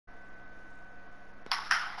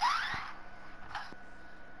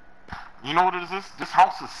You know what it is? This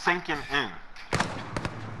house is sinking in.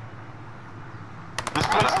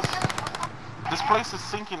 This place is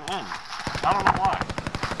sinking in. I don't know why.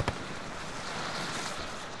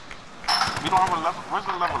 We don't have a level. Where's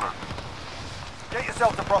the leveler? Get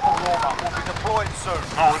yourself to proper warm-up. We'll be deployed soon.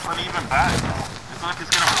 No, it's not even bad. It's like it's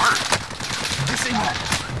gonna work.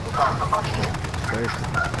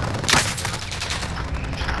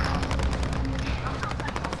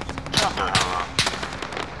 Shut the hell up.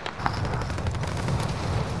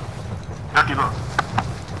 Jackie, look.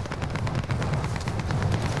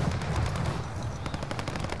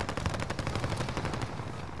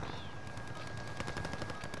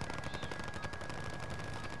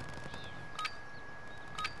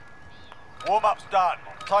 Warm-up's done.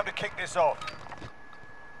 Time to kick this off.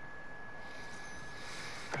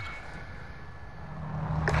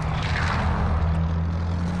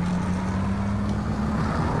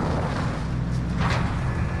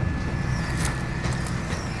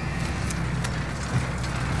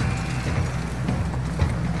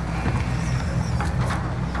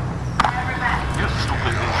 You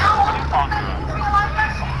stupid bitch. What you talking about? I'm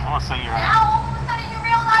gonna send your ass. I'm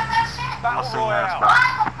gonna Battle send your ass Royale.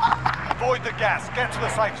 back. Avoid the gas. Get to the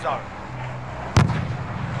safe zone.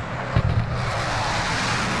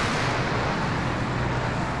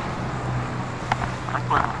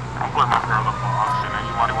 I'm putting my girl up on auction.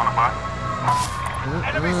 Anybody wanna buy?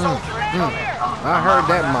 Enemy soldier incoming. I heard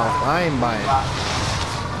that mouth. I ain't buying.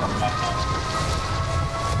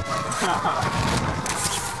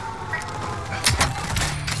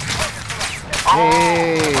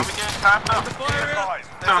 Hey. Let me get clapped up. Advised,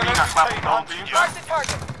 Tell me you got clapped team the whole hunting team. you. Mark the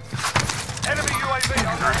target. Enemy UAV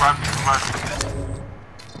on the Revive me.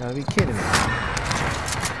 Gotta be kidding me.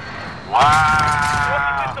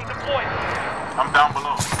 Wow. deployed. I'm down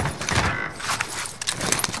below.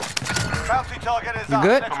 bounty target is You up.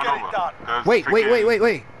 good? Let's Coming get it over. done. There's Wait.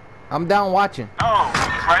 freaking- I'm down watching. No,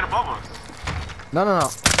 it's right above us. No.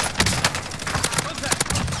 There's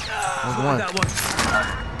one.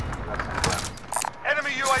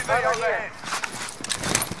 Enemy UAV overhead.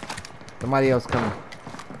 Somebody else coming.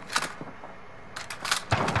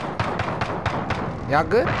 Y'all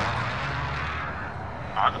good? I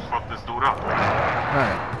just fucked this dude up.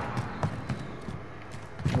 Alright.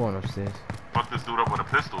 I'm going upstairs. Fuck this dude up with a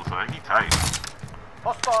pistol, so he tight.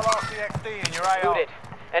 Hostile RCXD in your AR. Booted.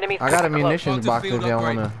 Enemy. I got a close. munitions box if y'all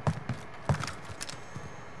wanna.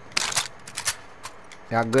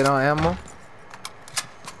 Y'all good on ammo?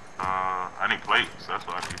 I need plates, that's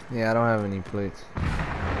what I need. Yeah, I don't have any plates.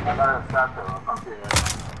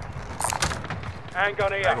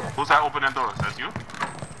 Handgun here. Who's that opening doors? That's you?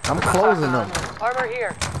 I'm closing them. Armor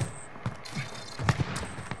here.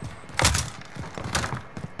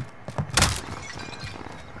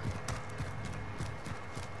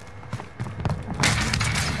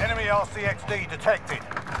 Enemy RCXD detected.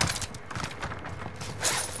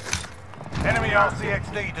 Enemy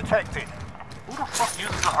RCXD detected. Who the fuck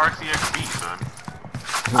uses an RCXD, son?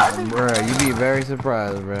 Bruh, you be very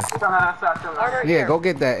surprised, bruh. Armor Yeah, here. go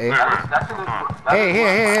get that, eh? Come on. Hey,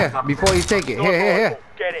 here. Before you take it. Here.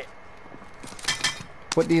 Get it.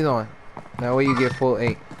 Put these on. That way you get full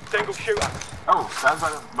 8. Single shooter. Oh, that's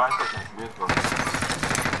by second. Beautiful.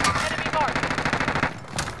 Enemy mark.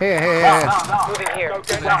 Here. Down. Moving here. Down.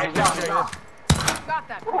 Got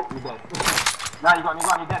that. He's dead. Nah, he's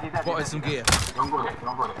dead. Spotted some gear. Don't go there.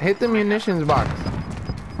 Hit the munitions box.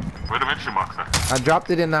 Where the mission box at? I dropped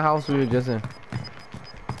it in the house we were just in.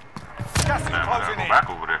 Gas is Damn, I gotta closing go in. back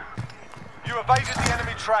over there. You evaded the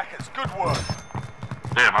enemy trackers. Good work.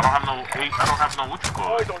 Damn, I don't have no what you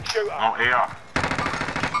call it. Boys on shooter. No AR.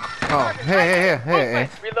 Oh, here, eh?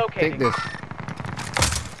 Relocating. Take this.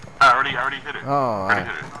 I already hit it. Oh, Already alright.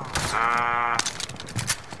 hit it.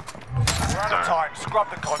 We're out of time. Scrub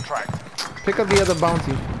the contract. Pick up the other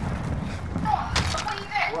bounty.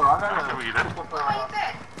 Okay, we did.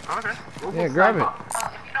 Okay. Yeah, grab it.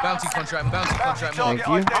 Bounty contract. Bounty Contract. target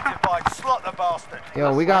you. identified. Slot the bastard.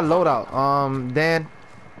 Yo, we got loadout. Dan,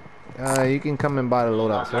 you can come and buy the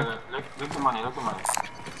loadout, sir. Look the money.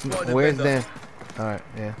 Where's Dan? Alright,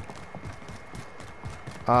 yeah.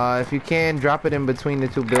 If you can, drop it in between the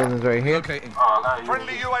two buildings right here. Locating. Oh, no,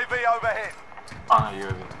 Friendly UAV overhead. Oh, no,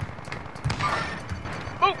 you're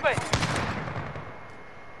Movement.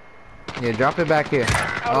 Yeah, drop it back here.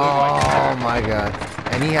 Oh my god.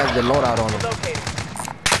 And he has the loadout on him. Relocating.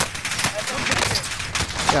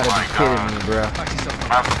 You gotta be kidding me, bro. I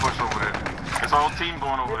have to push over there. It's a whole team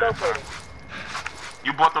going over there. Relocating.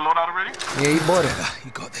 You bought the loadout already? Yeah, he bought it.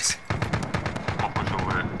 You got this. I'll push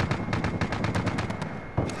over there.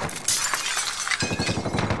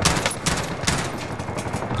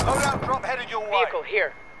 Loadout drop vehicle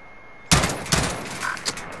here.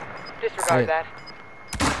 Disregard Shit. that.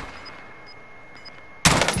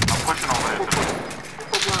 I'm pushing over there.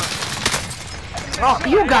 Oh,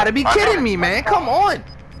 you gotta be kidding me, man. Come on.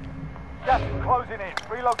 Gas is closing in.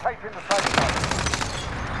 Relocating the safe zone.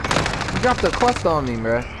 You dropped a cluster on me,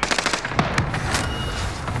 bruh.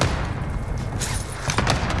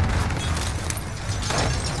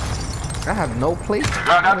 I have no place.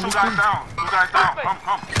 I got 2 guys down. 2 guys down. Come.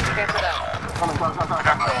 Cancel that. I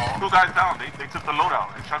got 2 guys down. They took the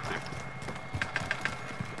loadout and chucked it.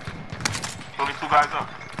 Only 2 guys up.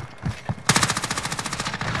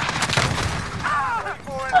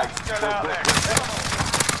 Still out there.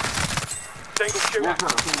 Single shooter.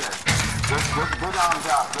 Yes, sir. Good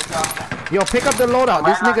job. Good job. Yo, pick up the loadout.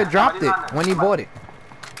 This nigga dropped it when he bought it.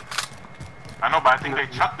 I know, but I think they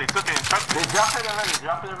took it and chucked it. They dropped it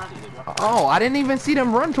already. Oh, I didn't even see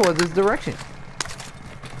them run towards this direction.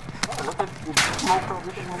 Oh, look at the smoke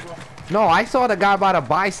over there. No, I saw the guy by the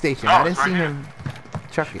buy station. Oh, I didn't it's right see here. him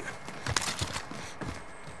chuck it.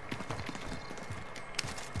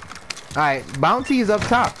 Alright, bounty is up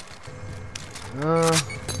top.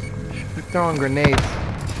 He's throwing grenades.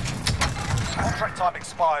 Contract time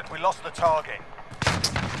expired. We lost the target.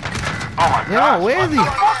 Oh my Yo, god. where is he?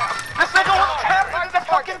 This nigga was camping in the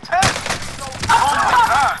fucking tent. Oh my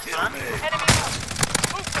god, son.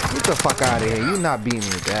 Get the fuck out of here. You not beating me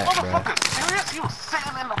with that, bro. Motherfucker, serious? He was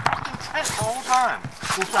sitting in the fucking tent the whole time.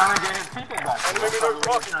 He's trying to get his ticket back.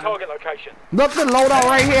 Target location. Look, the loadout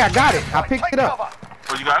right here. I got it. I picked it up.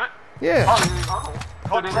 Oh, you got it? Yeah.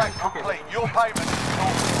 Contract complete. Your payment is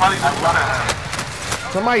sorted. Probably just got it.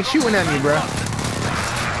 Somebody shooting at me, bro.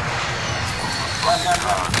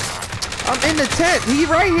 I'm in the tent. He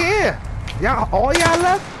right here. Y'all, all y'all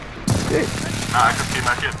left? Shit. Nah, I can see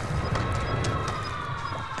back in.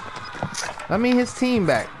 I mean his team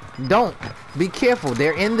back. Don't. Be careful.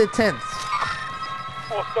 They're in the tents.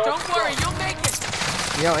 Don't worry, you'll make it.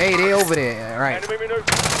 Yo, hey, they over there. All right. Knock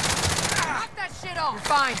that shit off. You're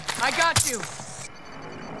fine. I got you.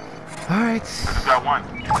 All right. I just got one.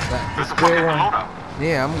 This is a Square fucking one. loadout.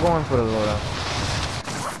 Yeah, I'm going for the loadout.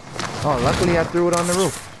 Oh, luckily I threw it on the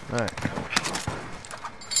roof. All right.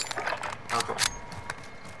 Okay.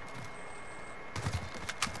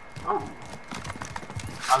 Oh.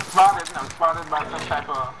 I'm spotted by some type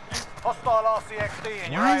of... Hostile RCXD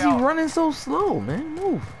in your Why is he AR. running so slow, man?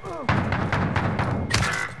 Move.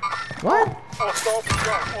 What?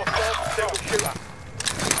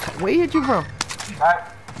 Where he hit you from?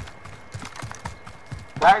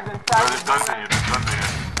 Guys inside. There's guns in here. There's guns in here.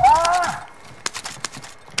 Ah!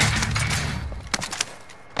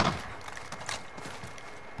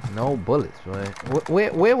 No bullets, man.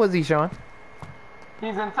 Where was he, Sean?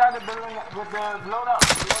 He's inside the building with the loadout.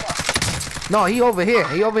 No, he over here.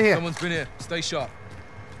 He over here. Someone's been here. Stay sharp.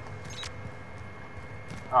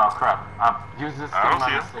 Oh crap! I've used this. I don't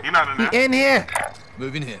see him. He's not in there. He in here.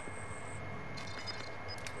 Move in here.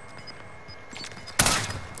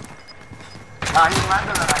 Nah, he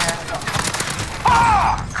landed and I handed up.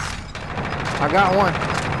 I got one.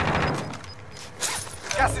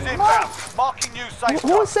 Gas is inbound. Marking new safe Who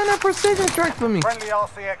zone. sent a precision strike for me? Friendly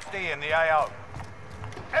RCXD in the AO.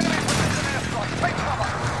 Enemy precision airstrike. Take cover.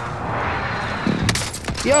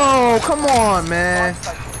 Yo, come on, man.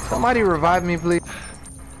 Somebody revive me, please.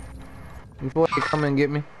 Before they come and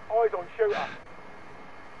get me. Eyes on shooter.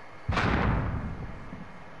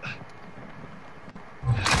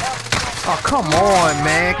 Oh, come on,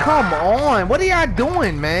 man. Come on. What are y'all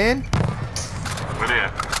doing, man? Where they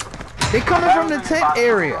at? They coming from the tent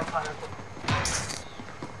area.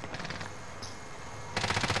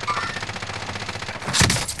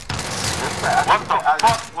 What the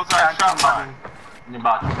fuck was that shot mine? In the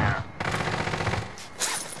bathroom here.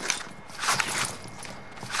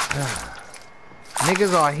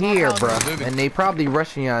 Niggas are here, bruh. And they probably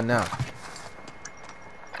rushing y'all now.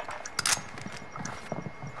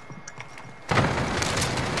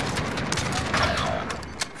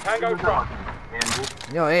 Tango front.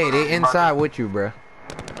 Yo, hey, they inside with you, bruh.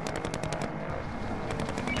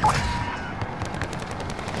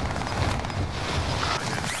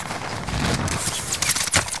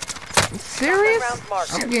 You serious? Rounds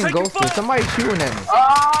marked. I'm getting ghosted. Somebody shooting at me.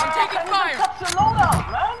 I'm taking fire.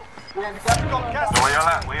 Where y'all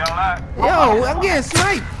at? Where y'all at? Yo, I'm getting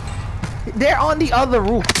sniped. They're on the other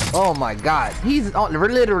roof. Oh my god. He's on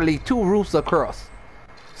literally 2 roofs across.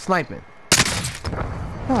 Sniping.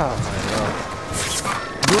 Oh my god.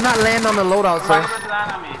 Do not land on the loadout, sir. Don't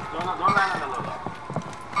land on me. Don't land on the loadout.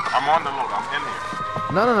 I'm on the loadout. I'm in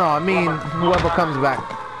here. No. I mean, whoever comes back.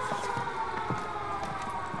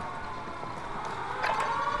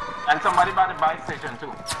 And There's somebody by the buy station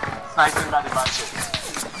too. Sniping by the buy station.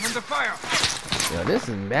 I'm under fire. Yo, this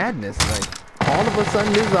is madness. Like, all of a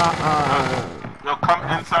sudden, this Yo, come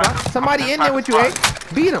inside. somebody come in there inside with the you, eh?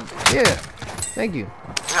 spot. Beat him. Yeah. Thank you.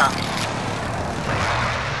 Yeah.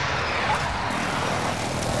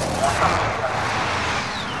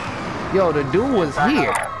 Yo, the dude was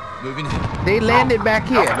here. Moving here. They landed back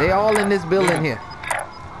here. They all in this building here.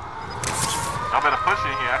 Y'all better push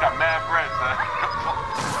in here. I got mad bread, son.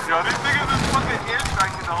 Yo, these niggas is fucking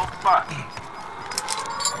airstriking the whole spot.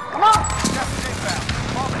 Come on!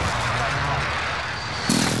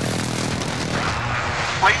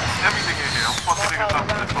 Plates, everything in here. I'm fucking niggas up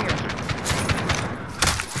with this fucking shit.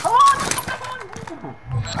 Come on!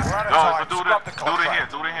 We're out of Yo, time. so do Scrap the it in contract. here,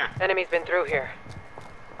 do it in here. Enemy's been through here.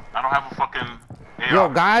 I don't have a fucking AR. Yo,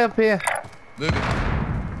 guy up here. Moving.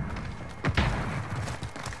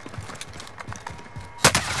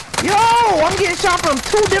 Yo, I'm getting shot from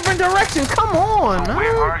 2 different directions. Come on, So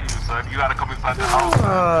where huh? are you, son? You gotta come inside the house.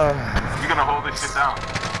 You're gonna hold this shit down.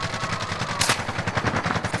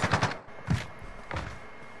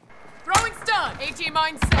 Throwing stun. AT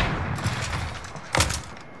mine set.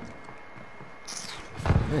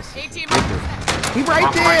 This is AT ridiculous. mine set. He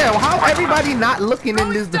right there. How everybody not looking in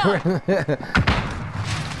this Throwing direction?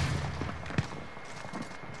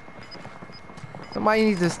 Somebody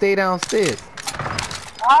needs to stay downstairs.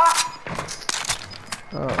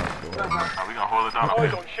 Oh, boy. Oh, we gonna hold it down up Eyes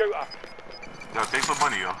here. on shooter. Yo, take some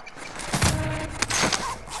money, yo.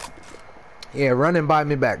 Yeah, running by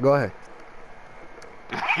me back. Go ahead.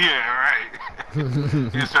 Yeah, right. You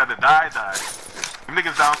just tried to die. Them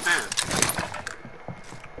niggas downstairs.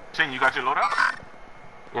 Ching, you got your loadout?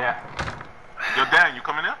 Yeah. Yo, Dan, you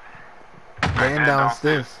coming in? Dan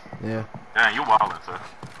downstairs. Yeah. Dan, you wildin', sir.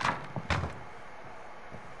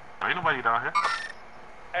 Ain't nobody down here.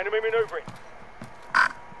 Enemy maneuvering.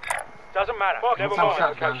 Doesn't matter. Never mind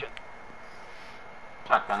location.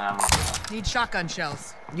 Shotgun ammo. Need shotgun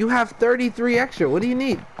shells. You have 33 extra. What do you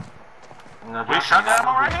need? Wait, shotgun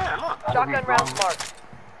ammo right here, look. Shotgun rounds marked.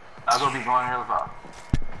 I'll go be going real fast.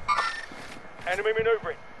 Enemy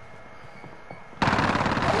maneuvering.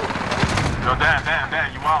 Yo,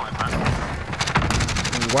 Dan, you wildin', son.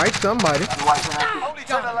 You wipe somebody. Only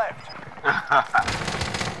to the left.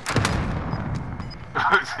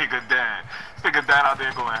 Nigga Dan. This nigga Dan out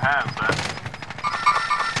there going ham, son.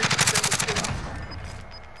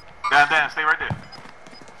 Dan, stay right there.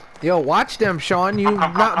 Yo, watch them, Sean. You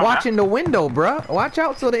Come, not watching the window, bruh. Watch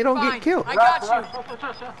out so they don't Fine. get killed. I got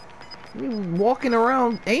you. You walking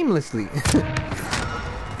around aimlessly. It's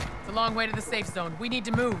a long way to the safe zone. We need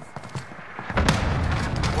to move.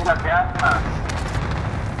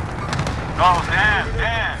 Oh,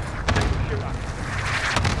 Dan.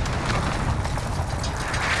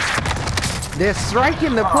 They're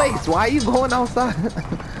striking the place. Why are you going outside?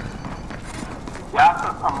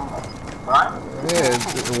 Right? Yeah,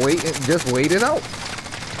 just wait it out.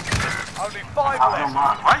 Only 5 left.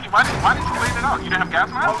 Why did you wait it out? You didn't have gas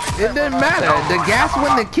mask? It didn't matter. The gas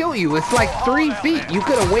wouldn't have killed you. It's like 3 feet. You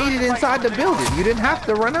could have waited inside the building. You didn't have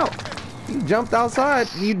to run out. You jumped outside.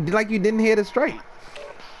 You like you didn't hear the strike.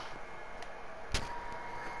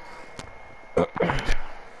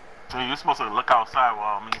 So you're supposed to look outside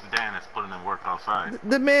while me and Dan is putting in work outside.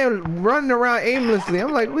 The man running around aimlessly.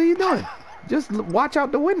 I'm like, what are you doing? Just watch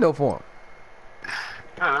out the window for him.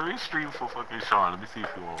 Yeah, let me stream for fucking Sean. Let me see if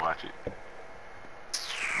you want to watch it.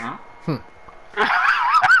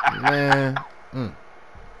 Man.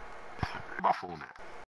 My phone.